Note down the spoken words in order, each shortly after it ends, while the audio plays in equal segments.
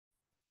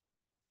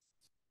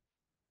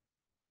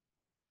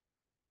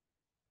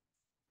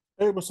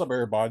Hey, what's up,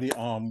 everybody?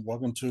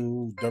 Welcome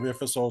to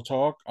WFSO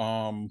Talk.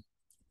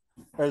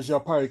 As y'all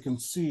probably can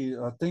see,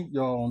 I think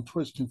y'all on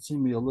Twitch can see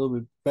me a little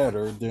bit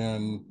better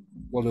than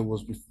what it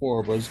was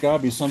before, but it's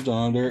gotta be something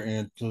on there,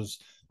 and because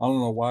I don't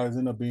know why it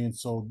ended up being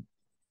so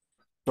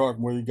dark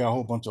where you got a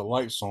whole bunch of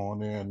lights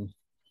on, and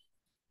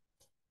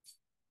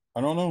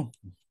I don't know.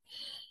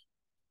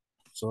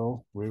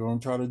 So we're gonna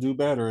try to do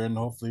better, and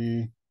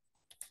hopefully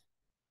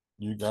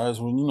you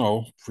guys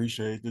will,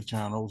 appreciate the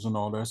channels and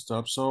all that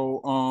stuff.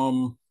 So,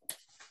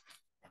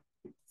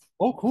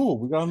 oh, cool,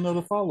 we got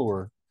another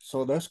follower,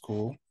 so that's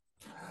cool.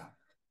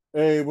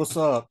 Hey, what's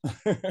up?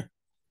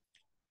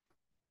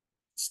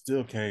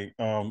 Still can't.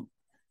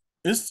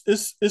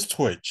 It's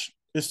Twitch.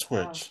 It's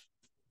Twitch.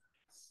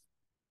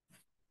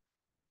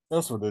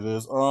 That's what it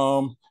is.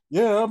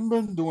 Yeah, I've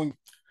been doing.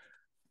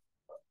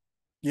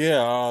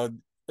 Yeah,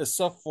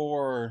 except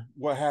for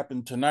what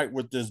happened tonight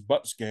with this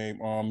Bucks game.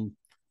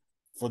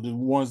 For the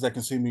ones that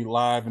can see me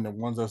live and the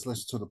ones that's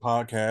listening to the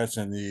podcast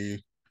and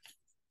the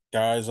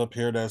guys up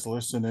here that's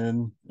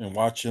listening and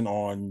watching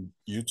on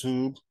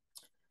YouTube.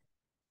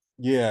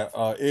 Yeah,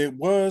 it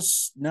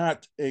was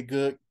not a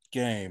good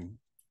game.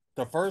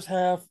 The first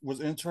half was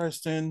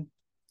interesting.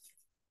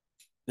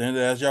 Then,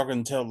 as y'all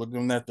can tell,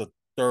 looking at the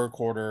third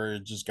quarter,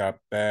 it just got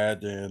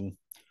bad, and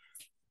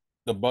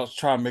the Bucks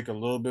try to make a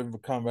little bit of a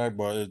comeback,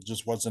 but it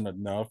just wasn't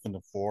enough in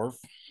the fourth.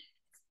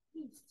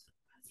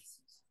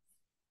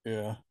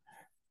 Yeah,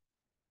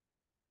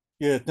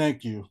 yeah.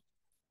 Thank you.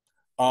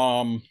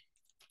 Um,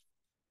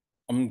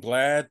 I'm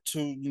glad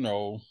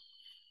to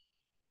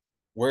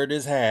wear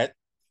this hat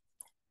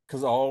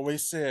because I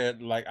always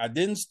said like I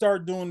didn't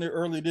start doing it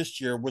early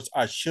this year, which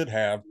I should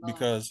have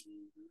because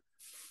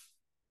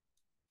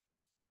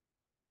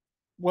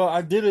well,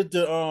 I did it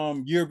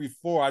the year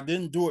before. I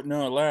didn't do it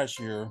none last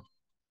year,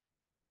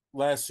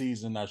 last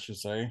season, I should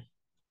say.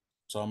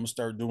 So I'm gonna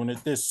start doing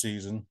it this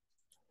season.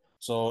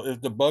 So if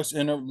the Bucks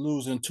end up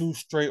losing two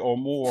straight or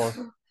more,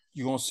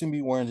 you're gonna see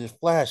me wearing this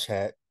flash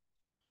hat,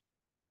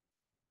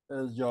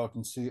 as y'all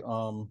can see.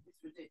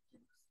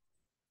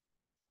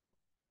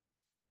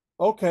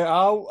 Okay,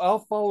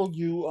 I'll follow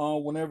you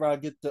whenever I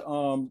get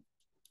the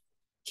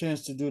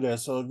chance to do that.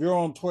 So if you're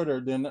on Twitter,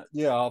 then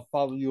yeah, I'll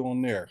follow you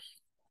on there.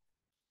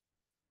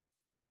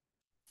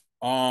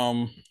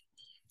 Um,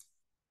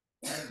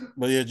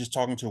 but yeah, just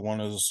talking to one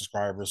of the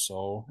subscribers.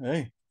 So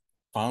hey,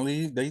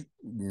 finally they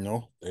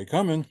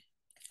coming.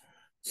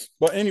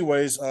 But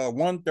anyways,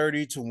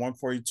 130 to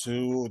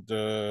 142,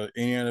 the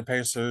Indiana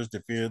Pacers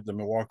defeated the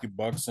Milwaukee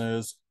Bucks.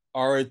 As I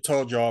already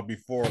told y'all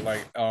before,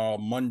 like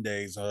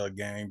Monday's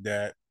game,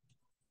 that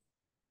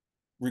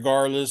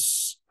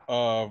regardless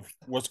of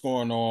what's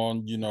going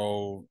on,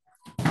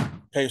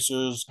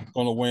 Pacers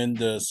gonna win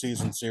the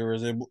season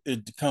series.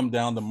 It come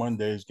down to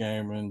Monday's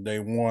game, and they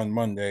won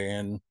Monday.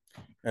 And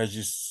as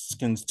you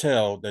can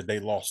tell, that they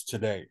lost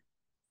today.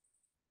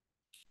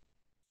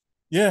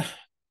 Yeah,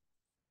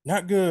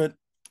 not good.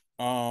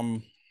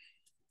 Um,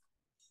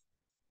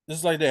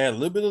 It's like they had a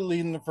little bit of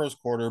lead in the first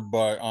quarter,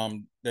 but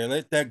they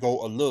let that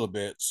go a little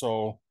bit.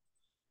 So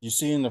you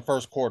see in the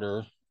first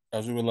quarter,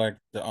 as we would like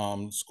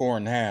the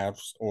scoring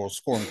halves or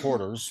scoring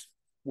quarters,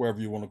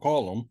 wherever you want to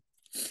call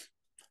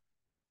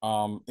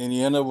them.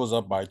 Indiana was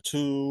up by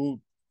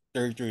two,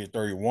 33 to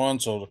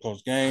 31, so the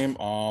close game.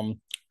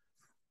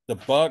 The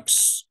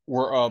Bucks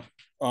were up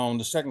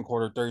the second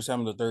quarter,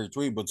 37 to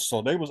 33, but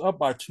so they was up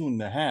by two and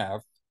a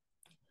half.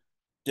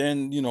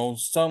 Then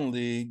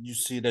suddenly you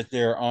see that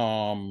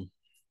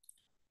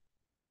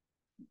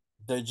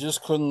they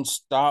just couldn't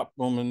stop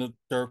them in the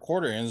third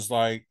quarter, and it's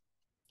like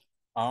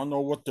I don't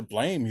know what to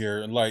blame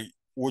here. Like,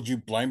 would you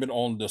blame it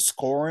on the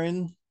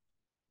scoring?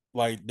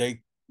 Like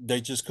they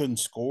just couldn't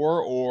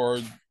score,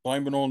 or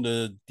blame it on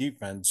the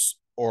defense,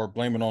 or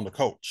blame it on the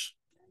coach?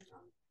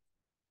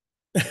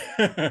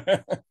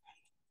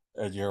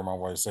 As you heard my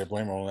wife say,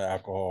 blame it on the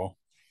alcohol.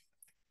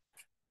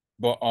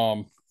 But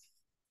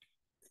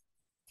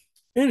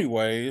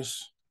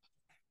anyways,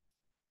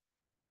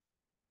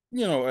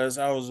 as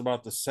I was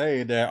about to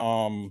say that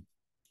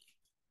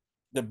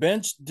the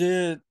bench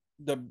did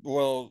the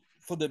well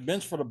for the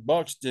bench for the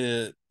Bucks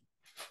did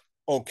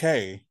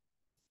okay,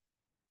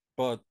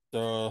 but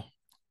the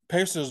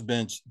Pacers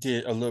bench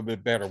did a little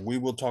bit better. We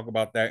will talk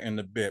about that in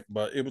a bit,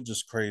 but it was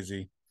just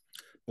crazy.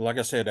 But like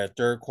I said, that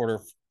third quarter,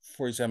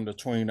 47 to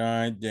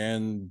 29,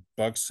 then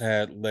Bucks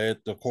had led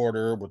the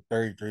quarter with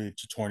 33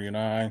 to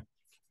 29.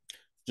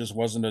 Just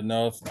wasn't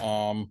enough.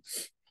 I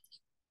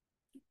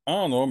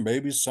don't know,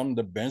 maybe some of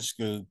the bench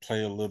could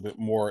play a little bit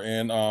more.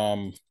 And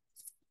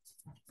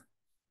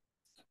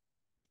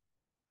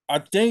I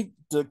think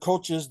the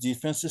coach's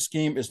defensive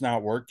scheme is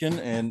not working,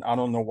 and I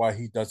don't know why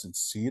he doesn't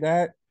see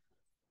that.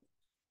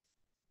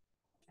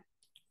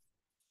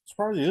 It's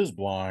probably is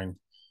blind.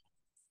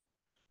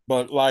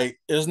 But like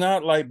it's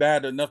not like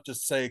bad enough to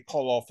say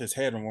call off his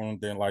head or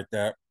anything like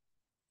that.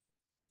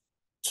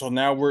 So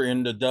now we're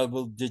in the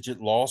double digit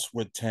loss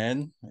with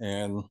 10,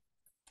 and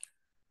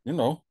you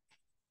know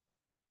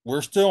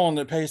we're still on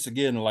the pace of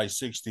getting like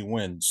 60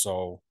 wins,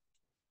 so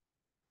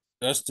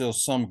that's still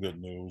some good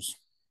news.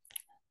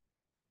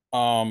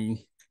 Um,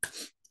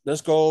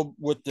 let's go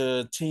with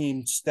the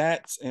team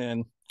stats,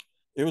 and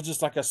it was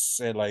just like I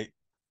said, like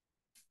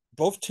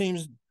both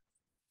teams.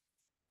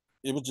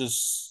 It was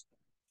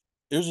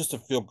just the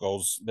field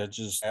goals that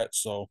just at.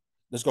 So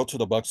let's go to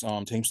the Bucks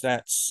team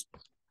stats.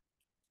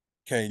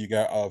 Okay, you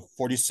got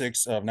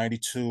 46 of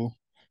 92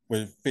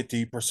 with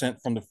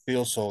 50% from the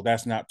field, so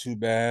that's not too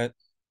bad.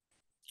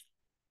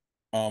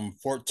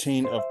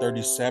 14 of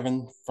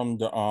 37 from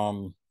the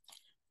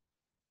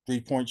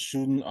 3-point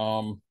shooting.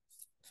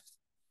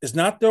 It's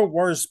not their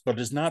worst, but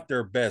it's not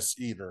their best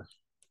either.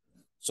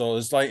 So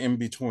it's like in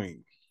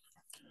between.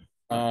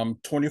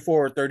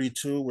 24 or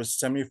 32 with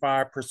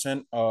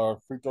 75%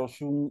 free throw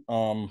shooting.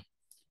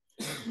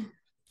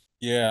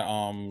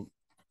 Yeah,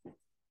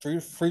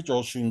 free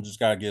throw shooting just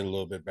gotta get a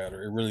little bit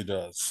better. It really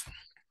does.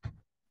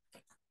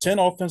 10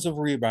 offensive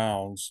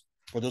rebounds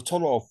with a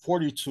total of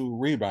 42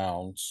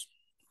 rebounds.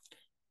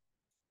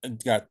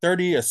 It got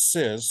 30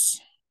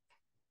 assists.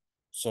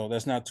 So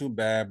that's not too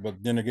bad.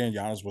 But then again,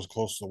 Giannis was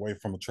close away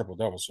from a triple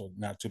double, so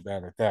not too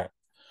bad at that.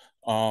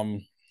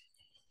 Um,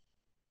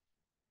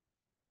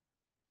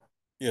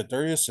 yeah,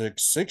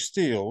 36, 6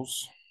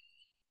 steals,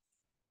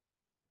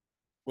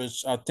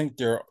 which I think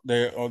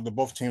the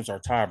both teams are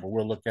tied, but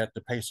we'll look at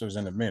the Pacers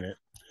in a minute.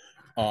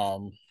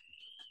 Um,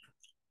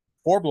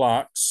 4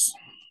 blocks,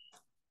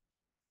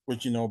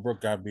 which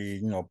Brooke got to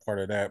be part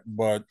of that.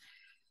 But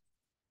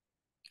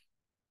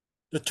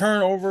the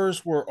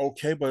turnovers were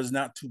okay, but it's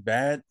not too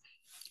bad.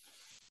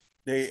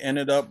 They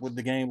ended up with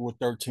the game with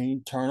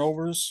 13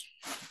 turnovers.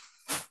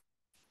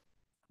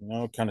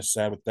 Kind of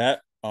sad with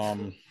that.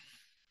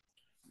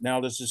 Now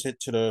let's just hit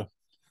to the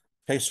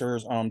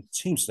Pacers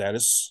team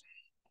status.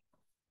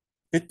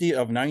 50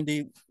 of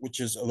 90, which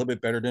is a little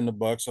bit better than the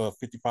Bucks,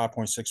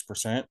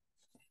 55.6%.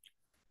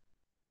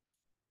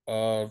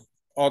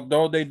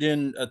 Although they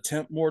didn't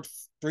attempt more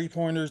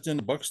 3-pointers than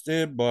the Bucks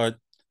did, but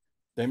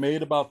they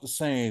made about the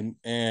same,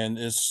 and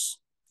it's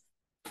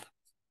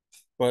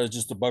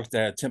just the Bucks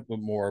that attempted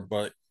more.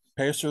 But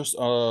Pacers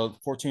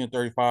 14 and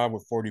 35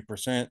 with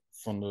 40%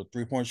 from the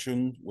 3-point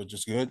shooting, which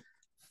is good.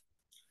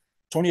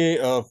 28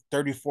 of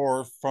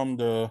 34 from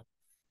the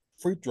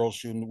free throw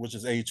shooting, which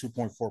is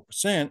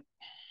 82.4%.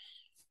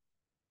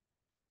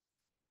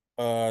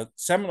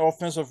 7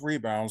 offensive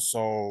rebounds,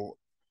 so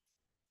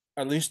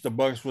at least the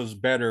Bucks was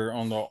better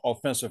on the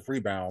offensive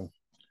rebound.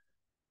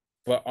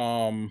 But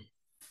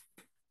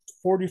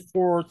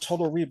 44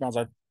 total rebounds.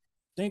 I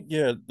think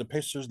the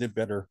Pacers did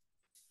better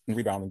in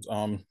rebounding.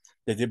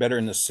 They did better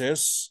in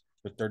assists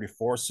with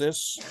 34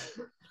 assists,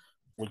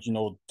 which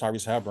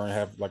Tyrese Halliburton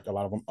have like a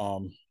lot of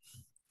them.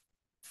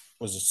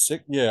 Was it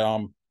 6? Yeah.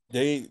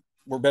 They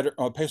were better.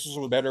 Pacers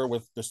were better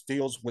with the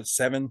steals with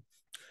 7,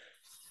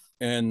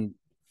 and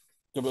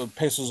the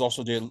Pacers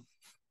also did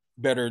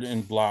better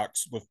in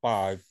blocks with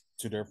 5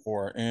 to their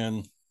 4,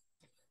 and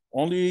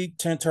only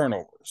 10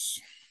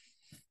 turnovers.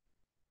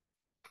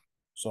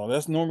 So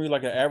that's normally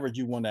like an average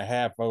you want to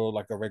have for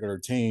like a regular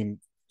team.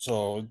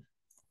 So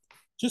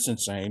just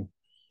insane.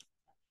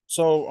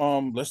 So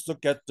let's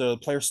look at the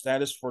player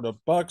status for the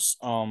Bucks.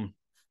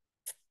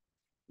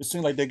 It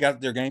seems like they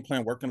got their game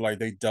plan working. Like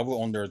they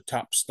double on their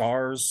top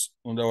stars,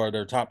 on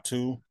their top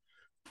two.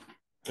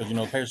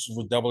 Because Pacers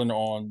were doubling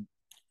on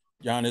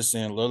Giannis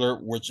and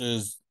Lillard, which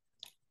is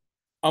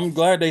I'm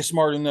glad they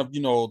smart enough,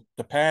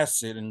 to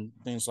pass it and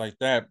things like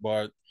that.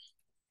 But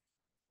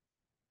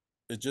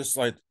it's just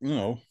like,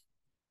 don't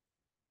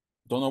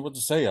know what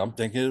to say. I'm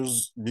thinking it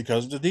was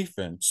because of the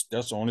defense.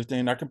 That's the only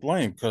thing I can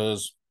blame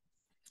because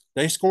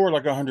they scored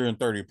like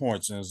 130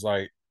 points. And it's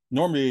like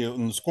normally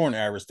in the scoring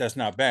average, that's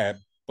not bad.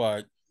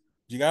 But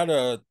you got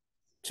a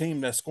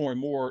team that's scoring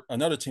more,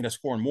 another team that's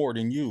scoring more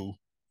than you,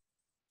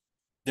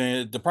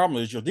 then the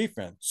problem is your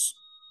defense.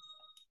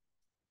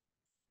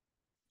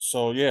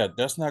 So yeah,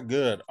 that's not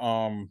good.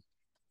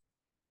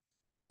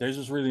 They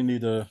just really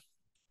need to,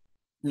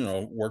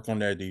 work on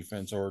that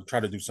defense or try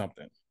to do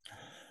something.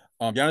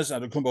 Giannis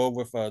Antetokounmpo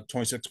with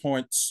 26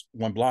 points,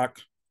 1 block,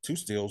 2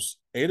 steals,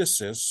 8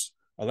 assists,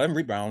 11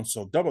 rebounds,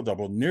 so double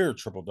double, near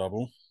triple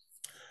double.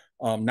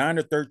 9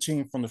 to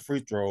 13 from the free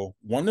throw,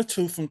 1 to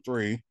 2 from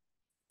 3,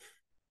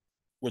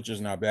 which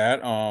is not bad.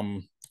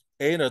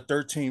 8 to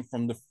 13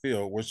 from the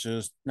field, which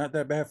is not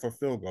that bad for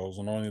field goals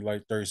and only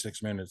like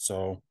 36 minutes.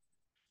 So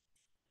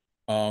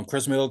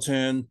Chris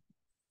Middleton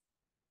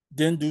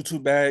didn't do too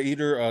bad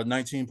either.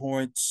 19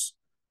 points,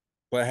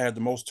 but had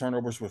the most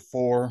turnovers with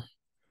 4.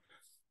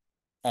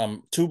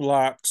 2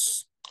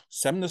 blocks,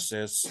 7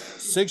 assists,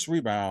 6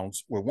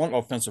 rebounds with 1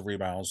 offensive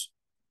rebounds.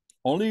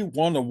 Only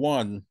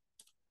 1-1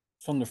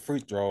 from the free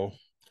throw.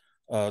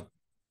 4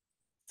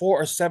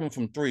 or 7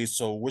 from 3,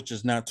 so which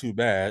is not too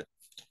bad.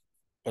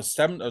 But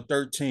 7 or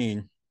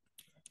 13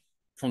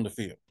 from the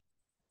field.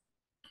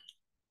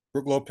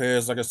 Brook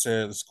Lopez, like I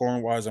said,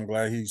 scoring wise, I'm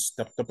glad he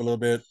stepped up a little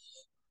bit.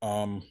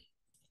 Um,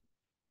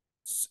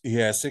 he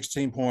had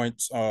 16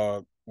 points.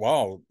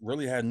 Wow,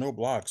 really had no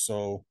blocks,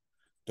 so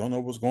don't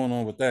know what's going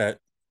on with that.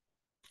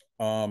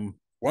 1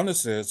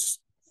 assist,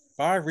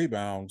 5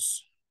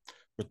 rebounds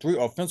with 3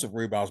 offensive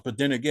rebounds. But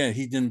then again,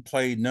 he didn't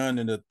play none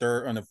in the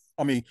third.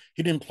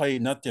 He didn't play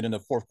nothing in the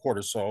fourth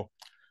quarter. So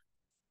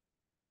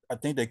I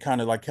think they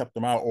kind of like kept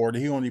him out, or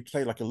he only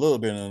played like a little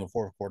bit in the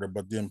fourth quarter,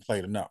 but didn't play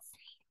enough.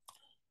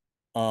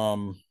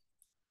 Um,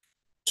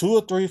 2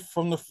 of 3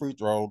 from the free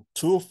throw,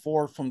 2 of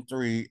 4 from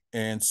three,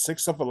 and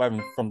 6 of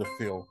 11 from the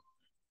field.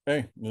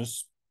 Hey, this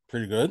is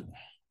pretty good.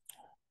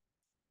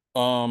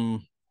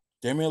 Um,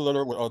 Damian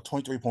Lillard with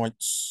 23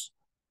 points,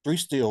 3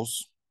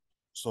 steals,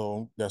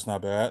 so that's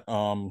not bad.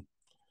 5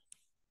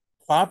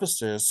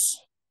 assists,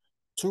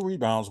 2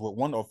 rebounds with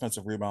 1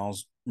 offensive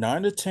rebounds,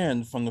 9 of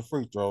 10 from the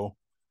free throw.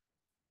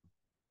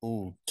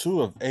 Ooh,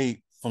 2 of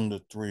 8 from the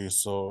three.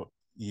 So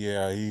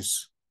yeah,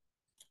 he's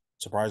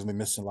surprisingly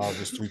missing a lot of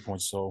his 3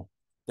 points. So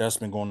that's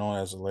been going on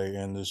as of late.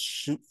 And the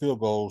field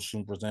goal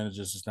shooting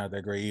percentages is not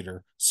that great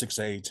either. 6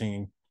 of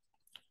 18.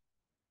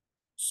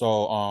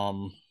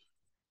 So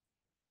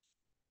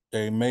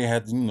they may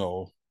have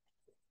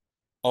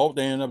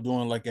they end up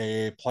doing like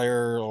a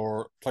player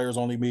or players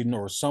only meeting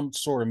or some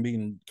sort of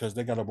meeting because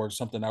they got to work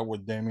something out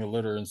with Damian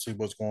Lillard and see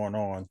what's going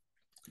on.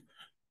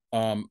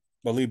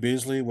 Malik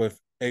Beasley with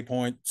 8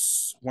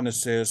 points, 1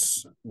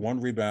 assist,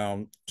 1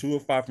 rebound, 2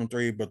 of 5 from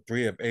three, but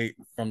 3 of 8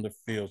 from the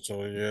field.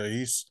 So yeah,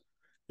 his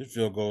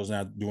field goal is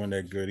not doing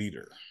that good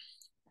either.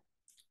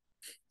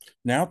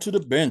 Now to the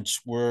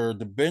bench, where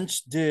the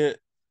bench did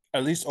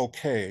at least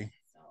okay,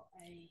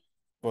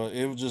 but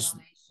it was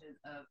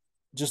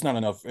just not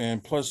enough.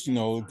 And plus,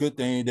 good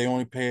thing they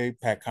only paid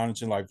Pat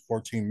Connaughton like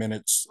 14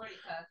 minutes,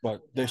 but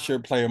they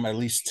should play him at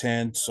least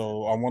 10.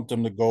 So I want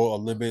them to go a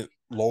little bit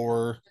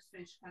lower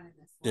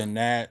than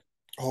that.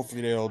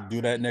 Hopefully they'll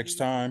do that next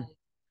time.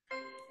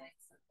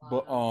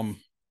 But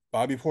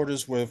Bobby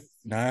Porter's with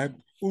 9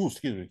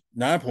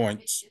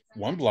 points,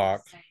 1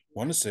 block,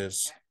 1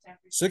 assist,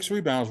 6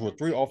 rebounds with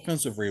 3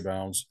 offensive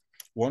rebounds,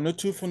 1 of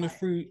 2 from the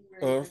free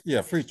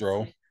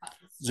throw,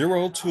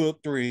 0 2 of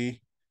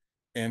 3,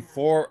 and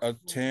 4 of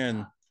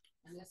 10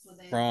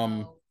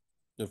 from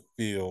the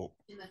field.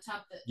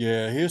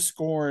 Yeah, his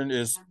scoring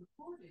is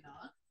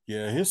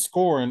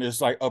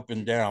like up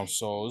and down.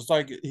 So it's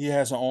like he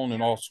has an on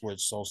and off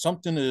switch. So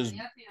something is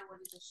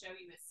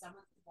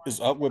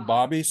up with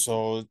Bobby.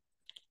 So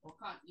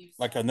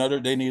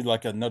they need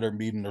like another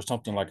meeting or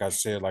something. Like I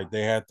said, like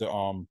they had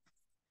to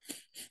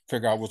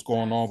figure out what's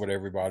going on with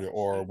everybody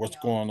or what's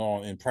going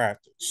on in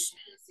practice.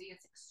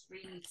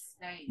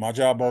 My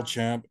job ball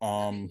champ,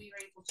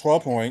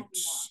 12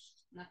 points,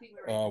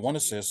 1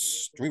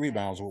 assist, 3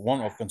 rebounds with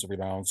 1 offensive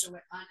rebounds,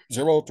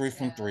 0 3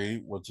 from three,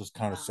 which is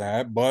kind of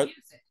sad, but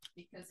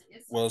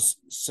was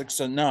 6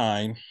 of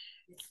 9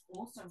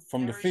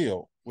 from the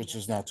field, which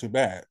is not too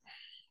bad.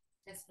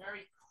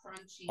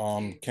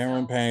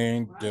 Cameron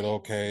Payne did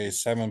okay,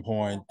 7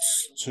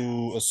 points,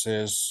 2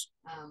 assists,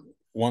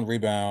 1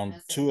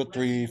 rebound, 2 of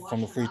 3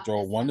 from the free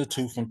throw, 1 of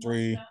 2 from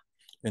three,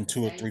 and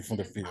 2 of 3 from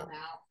the field.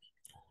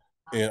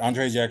 And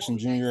Andre Jackson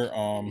Jr.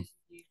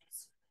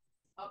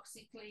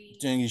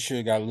 think he should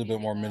have got a little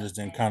bit more minutes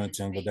than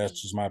Connaughton, but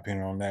that's just my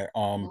opinion on that.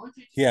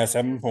 He had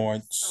 7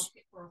 points,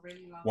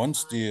 1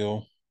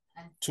 steal,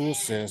 2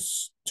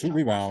 assists, 2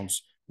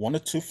 rebounds, 1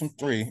 of 2 from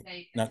three,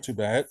 not too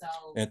bad,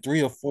 and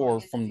 3 of 4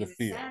 from the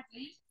field.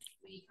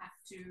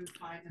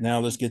 Now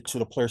let's get to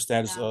the player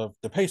status of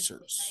the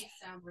Pacers.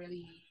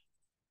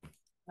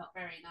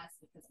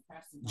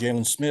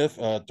 Jalen Smith,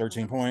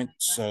 13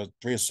 points,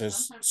 3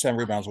 assists, 7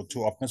 rebounds with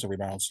 2 offensive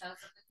rebounds,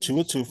 2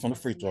 of 2 from the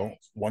free throw,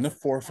 1 of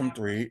 4 from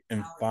three,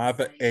 and 5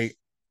 of 8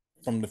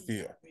 from the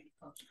field.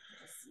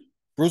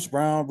 Bruce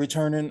Brown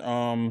returning.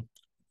 I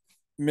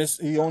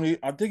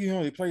think he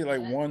only played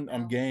like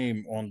one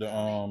game on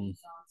the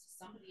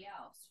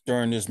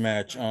during this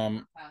match.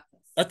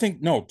 I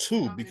think no,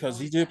 2, because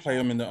he did play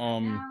him in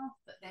the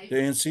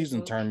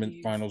in-season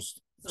tournament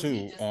finals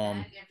too.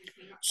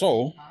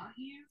 So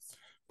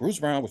Bruce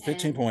Brown with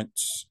 15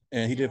 points,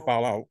 and he did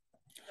foul out.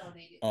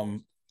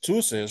 2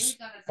 assists,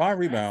 5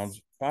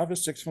 rebounds, 5 of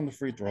 6 from the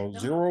free throw,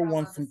 0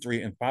 1 from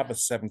three, and 5 of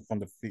 7 from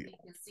the field.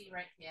 You can see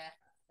right here,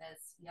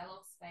 there's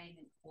yellow stain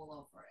all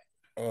over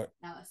it.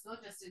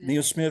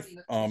 Neil Smith,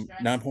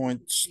 9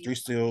 points, 3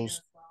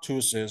 steals, 2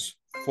 assists,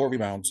 4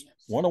 rebounds,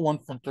 1 of 1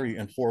 from three,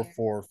 and 4 of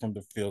 4 from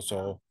the field.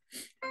 So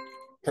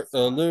a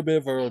little bit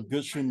of a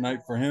good shooting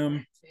night for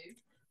him.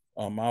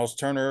 Miles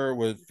Turner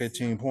with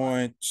 15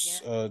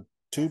 points,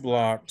 2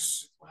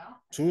 blocks,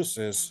 2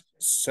 assists,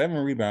 7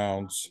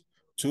 rebounds,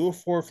 2 of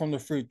 4 from the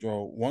free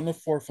throw, 1 of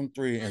 4 from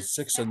three, and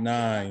 6 of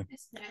 9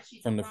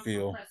 from the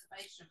field.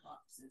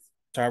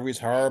 Tyrese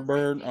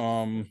Halliburton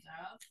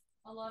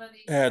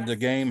had the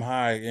game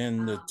high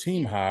and the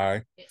team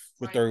high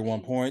with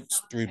 31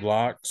 points, 3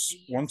 blocks,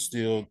 1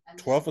 steal,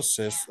 12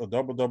 assists, a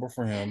double-double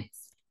for him,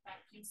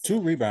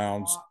 2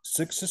 rebounds,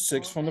 6 of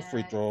 6 from the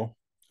free throw,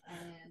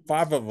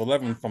 5 of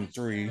 11 from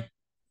three,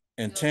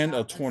 and 10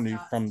 of 20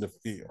 from the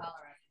field.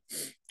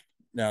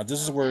 Now,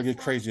 this is where it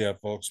gets crazy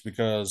at, folks,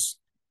 because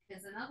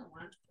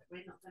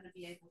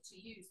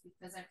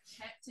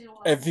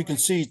if you can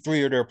see,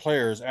 3 of their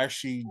players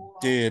actually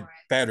did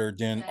better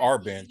than our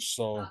bench.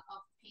 So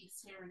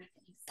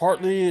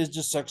partly it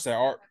just sucks that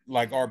our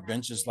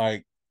bench is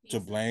like to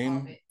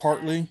blame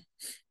partly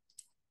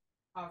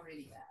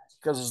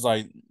because it's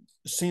like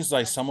it seems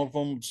like some of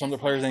the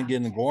players ain't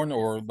getting going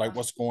or like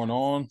what's going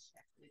on.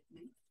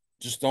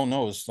 Just don't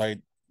know. It's like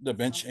the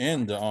bench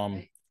and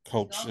the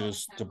coach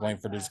is to blame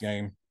for this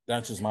game.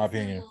 That's just my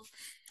opinion.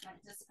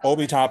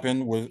 Obi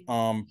Toppin with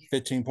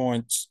 15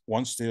 points,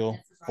 1 steal,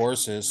 4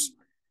 assists,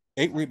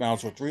 8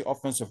 rebounds with 3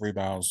 offensive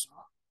rebounds,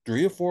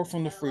 3 of 4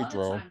 from the free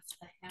throw,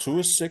 2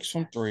 of 6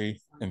 from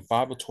three, and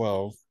 5 of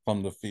 12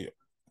 from the field.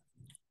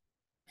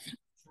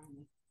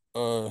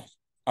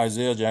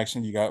 Isaiah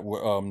Jackson, you got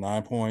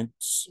 9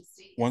 points,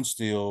 1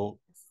 steal,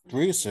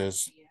 3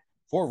 assists,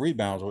 4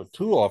 rebounds with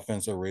 2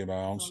 offensive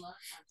rebounds,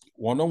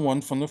 1 of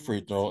 1 from the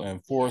free throw,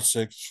 and 4 of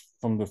 6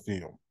 from the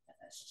field.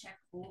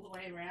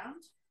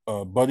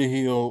 Buddy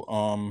Hield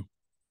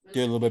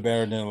did a little bit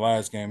better than the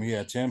last game. He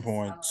had 10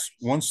 points,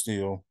 1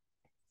 steal,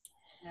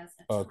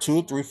 2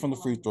 of 3 from the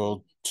free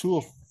throw, 2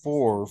 of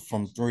 4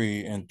 from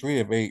three, and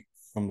 3 of 8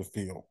 from the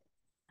field.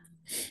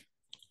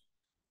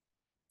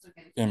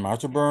 And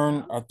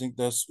Matterburn, I think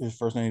that's his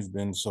first name's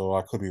been, so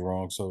I could be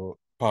wrong. So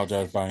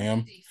apologize by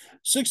him.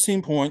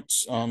 16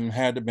 points,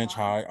 had the bench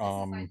high.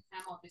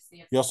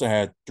 He also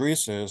had 3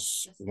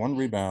 assists, 1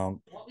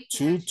 rebound,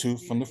 2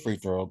 from the free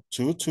throw,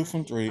 2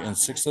 from three, and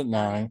 6 of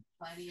 9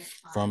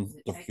 from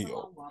the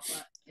field.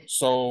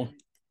 So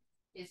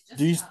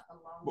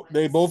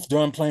they both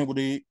done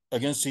playing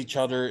against each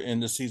other in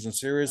the season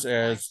series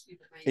as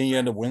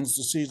Indiana wins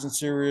the season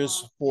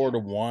series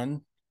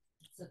 4-1.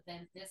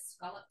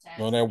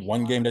 That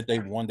one game that they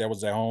won that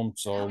was at home.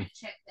 So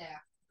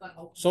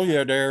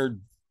yeah, they're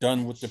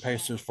done with the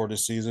Pacers for the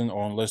season,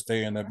 or unless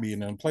they end up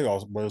being in the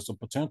playoffs. But it's a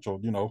potential,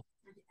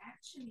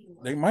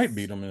 they might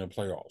beat them in the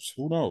playoffs.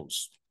 Who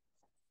knows?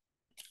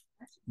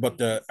 But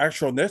the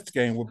actual next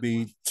game will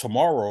be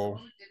tomorrow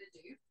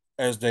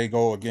as they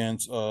go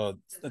against I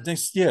think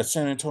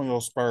San Antonio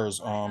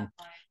Spurs.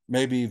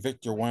 Maybe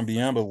Victor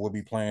Wembanyama will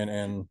be playing,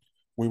 and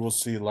we will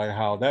see like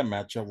how that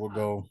matchup will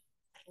go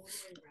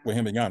with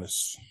him and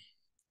Giannis.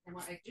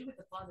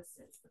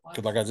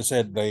 Because like I just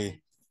said,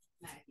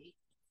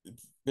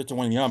 Victor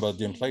Wembanyama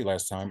didn't play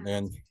last time,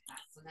 and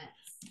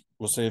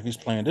we'll see if he's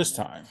playing this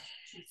time.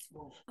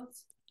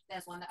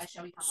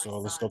 So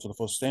let's go to the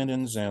full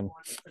standings and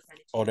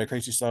all that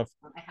crazy stuff.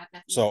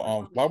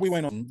 So while we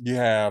wait on, you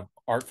have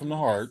Art from the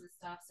Heart.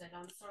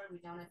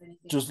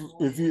 Just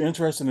if you're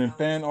interested in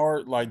fan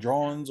art, like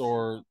drawings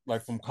or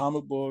like from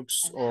comic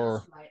books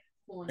or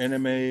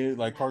anime,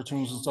 like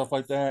cartoons and stuff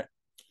like that,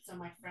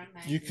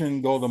 you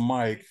can go to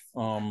Mike,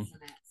 who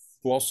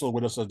also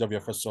with us at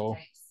WFSO,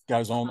 got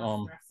his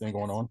own thing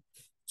going on.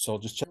 So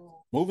just check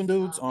Moving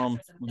Dudes. You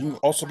can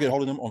also get a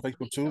hold of them on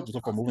Facebook too. Just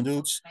look for Moving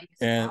Dudes.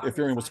 And if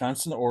you're in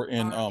Wisconsin or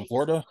in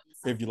Florida,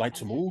 if you like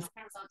to move,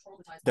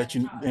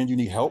 you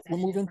need help with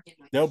moving,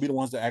 they'll be the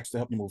ones that ask to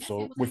help you move.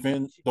 So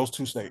within those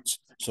 2 states.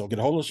 So get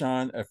a hold of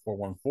Sean at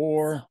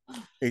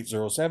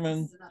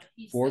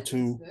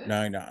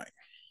 414-807-4299.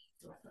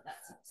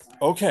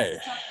 Okay.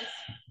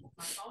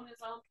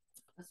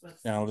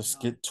 Now let's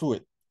get to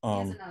it.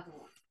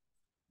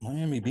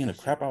 Miami being a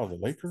crap out of the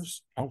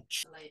Lakers.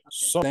 Ouch.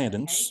 So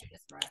standings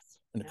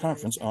in the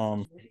conference.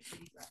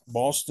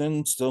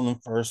 Boston still in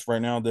first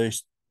right now. They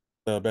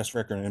the best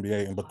record in the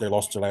NBA, but they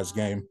lost their last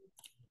game.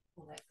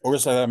 Or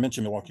as I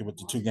mentioned, Milwaukee with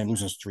the 2-game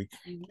losing streak.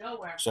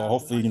 So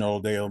hopefully,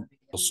 they'll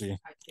see.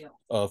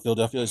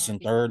 Philadelphia is in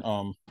third.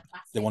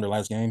 They won their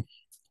last game.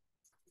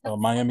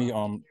 Miami,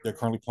 they're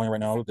currently playing right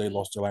now. They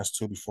lost their last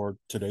 2 before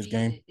today's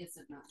game.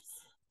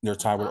 They're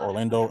tied with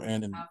Orlando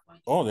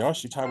they're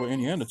actually tied with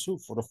Indiana too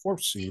for the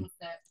 4th seed.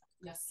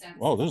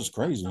 Oh, this is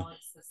crazy.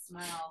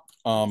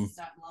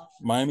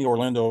 Miami,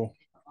 Orlando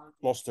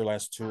lost their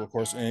last 2, of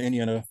course, and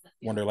Indiana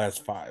won their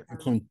last 5,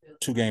 including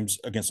 2 games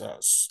against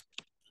us.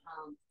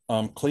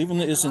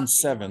 Cleveland is in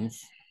 7th.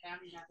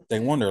 They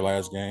won their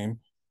last game.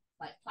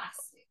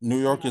 New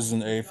York is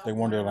in 8th. They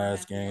won their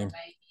last game.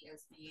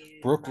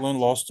 Brooklyn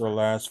lost their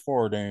last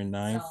 4. They're in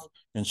 9th.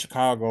 And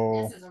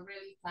Chicago,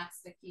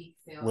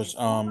 which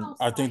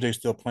I think they're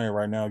still playing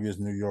right now against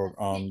New York.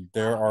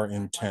 They are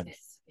in 10th.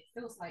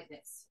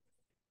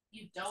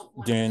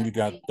 Then you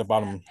got the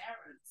bottom,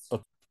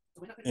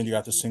 and you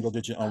got the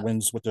single-digit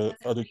wins with the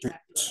other 3.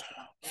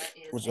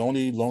 Which the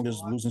only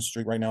longest losing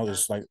streak right now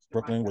is like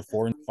Brooklyn with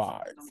 4 and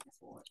 5.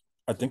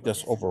 I think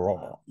that's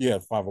overall. Yeah,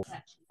 5.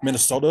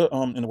 Minnesota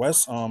in the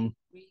West, they're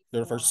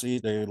the 1st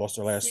seed. They lost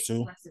their last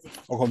 2.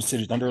 Oklahoma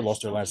City Thunder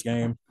lost their last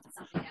game.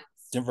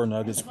 Denver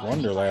Nuggets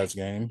won their last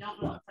game.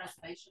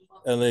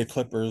 LA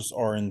Clippers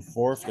are in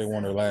 4th. They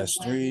won their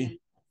last 3.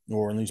 New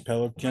Orleans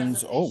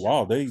Pelicans, oh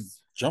wow, they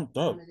jumped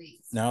up.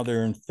 Now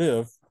they're in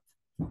 5th,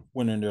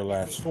 winning their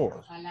last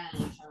 4.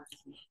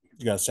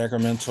 You got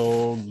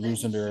Sacramento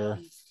losing their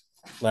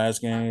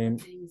last game.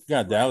 You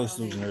got Dallas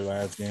losing their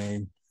last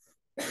game.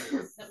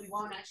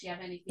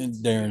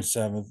 And they're in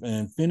 7th.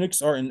 And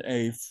Phoenix are in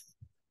 8th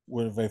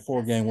with a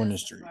 4-game winning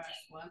streak.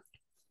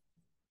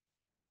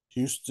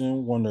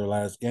 Houston won their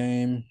last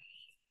game.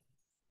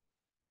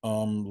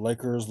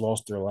 Lakers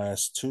lost their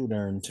last two.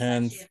 They're in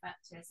 10th.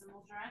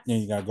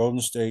 Then you got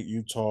Golden State,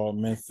 Utah,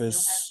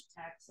 Memphis.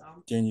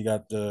 Then you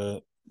got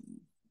the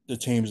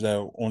teams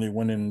that only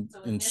win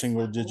in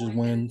single digit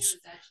wins.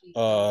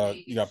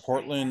 You got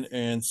Portland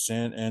and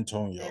San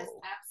Antonio,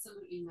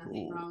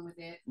 who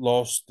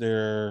lost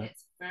their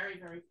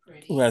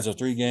who has a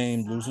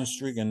 3-game losing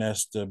streak, and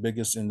that's the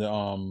biggest in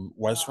the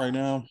West right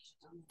now,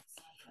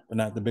 but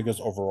not the biggest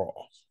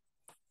overall.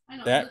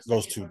 That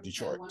goes to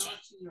Detroit.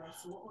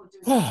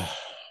 I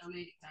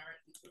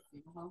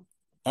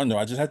don't know.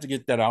 I just had to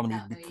get that out of me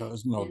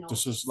because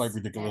this is like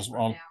ridiculous.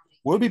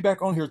 We'll be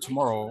back on here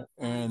tomorrow,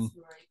 and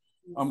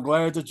I'm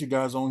glad that you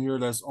guys on here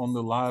that's on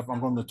the live.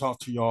 I'm going to talk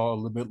to y'all a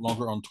little bit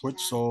longer on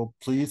Twitch, so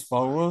please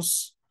follow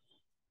us,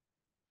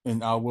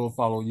 and I will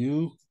follow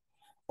you.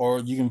 Or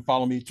you can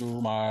follow me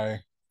through my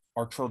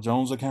Artrell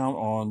Jones account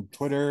on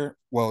Twitter.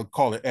 Well,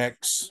 call it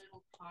X.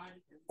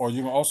 Or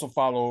you can also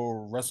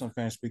follow Wrestling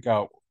Fans Speak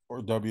Out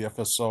or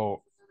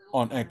WFSO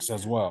on X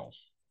as well.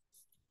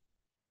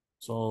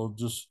 So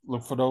just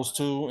look for those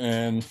two,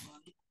 and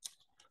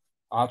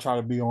I'll try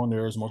to be on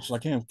there as much as I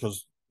can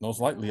because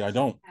most likely I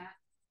don't.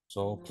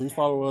 So please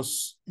follow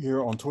us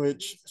here on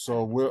Twitch.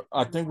 So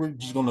I think we're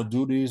just gonna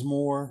do these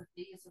more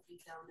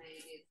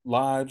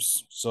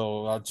lives.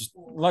 So I just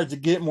like to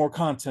get more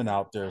content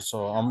out there.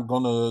 So I'm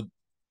gonna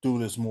do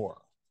this more.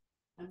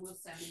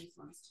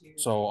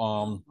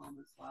 So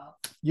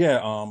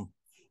yeah,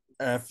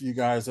 if you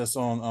guys that's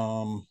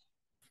on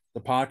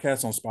the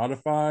podcast on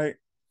Spotify,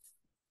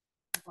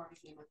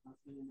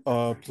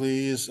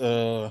 please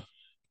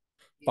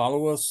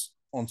follow us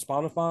on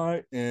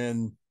Spotify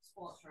and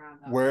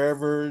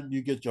wherever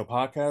you get your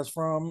podcast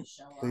from,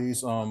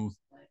 please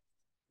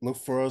look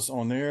for us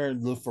on there.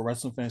 Look for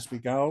Wrestling Fans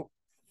Speak Out,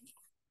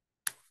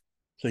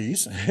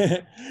 please.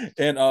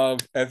 And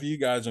if you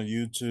guys on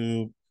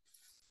YouTube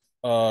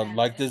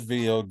like this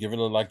video, give it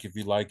a like if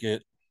you like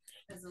it.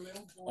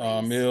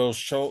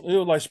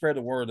 It'll like spread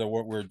the word of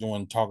what we're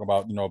doing, talk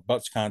about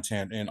butts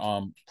content and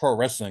pro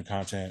wrestling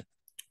content.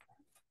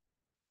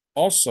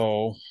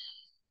 Also,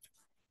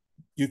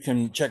 you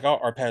can check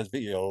out our past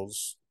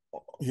videos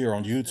here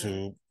on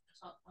YouTube,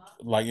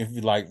 like if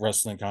you like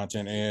wrestling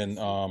content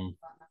and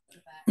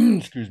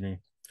excuse me,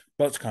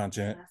 butts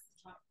content.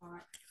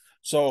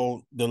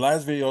 So the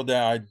last video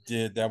that I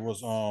did, that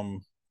was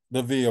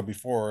the video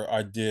before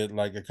I did,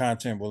 like a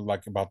content was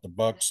like about the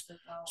Bucks.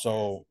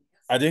 So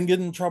I didn't get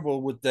in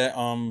trouble with that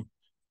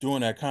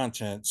doing that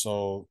content.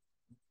 So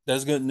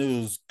that's good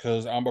news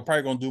because I'm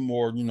probably gonna do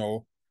more,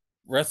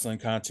 wrestling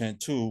content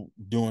too,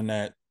 doing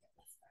that.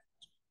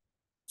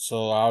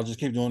 So I'll just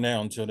keep doing that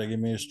until they give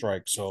me a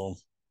strike. So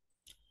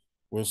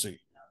we'll see.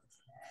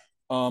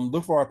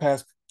 Look for our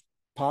past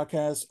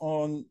podcasts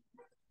on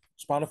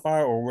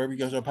Spotify or wherever you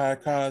get your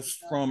podcasts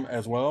from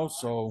as well.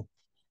 So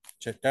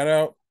check that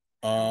out.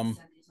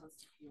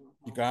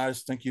 You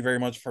guys, thank you very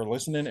much for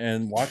listening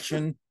and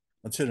watching.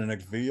 Until the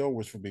next video,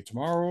 which will be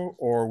tomorrow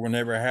or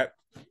whenever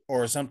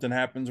or something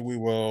happens, we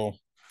will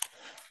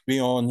be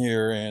on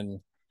here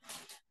and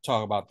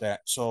talk about that.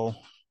 So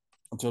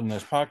until the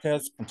next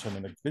podcast, until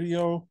the next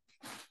video,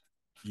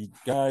 you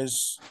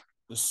guys,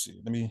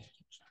 you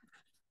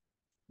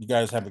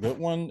guys have a good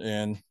one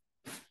and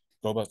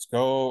let's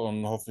go.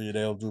 And hopefully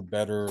they'll do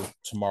better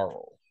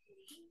tomorrow.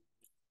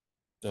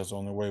 That's the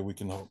only way we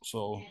can hope.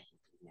 So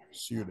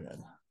see you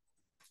then.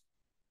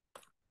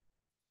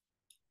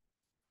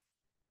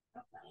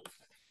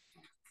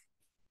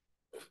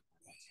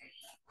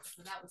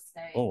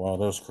 Oh wow,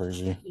 that's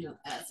crazy.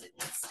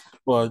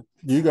 But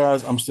you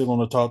guys, I'm still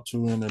gonna talk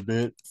to in a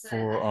bit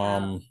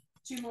for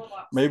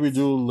maybe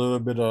do a little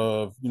bit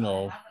of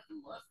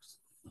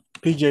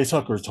PJ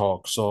Tucker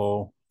talk.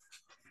 So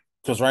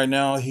because right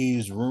now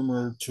he's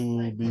rumored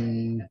to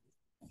be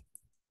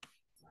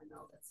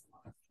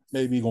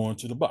maybe going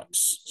to the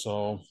Bucks.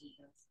 So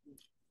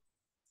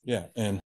yeah, and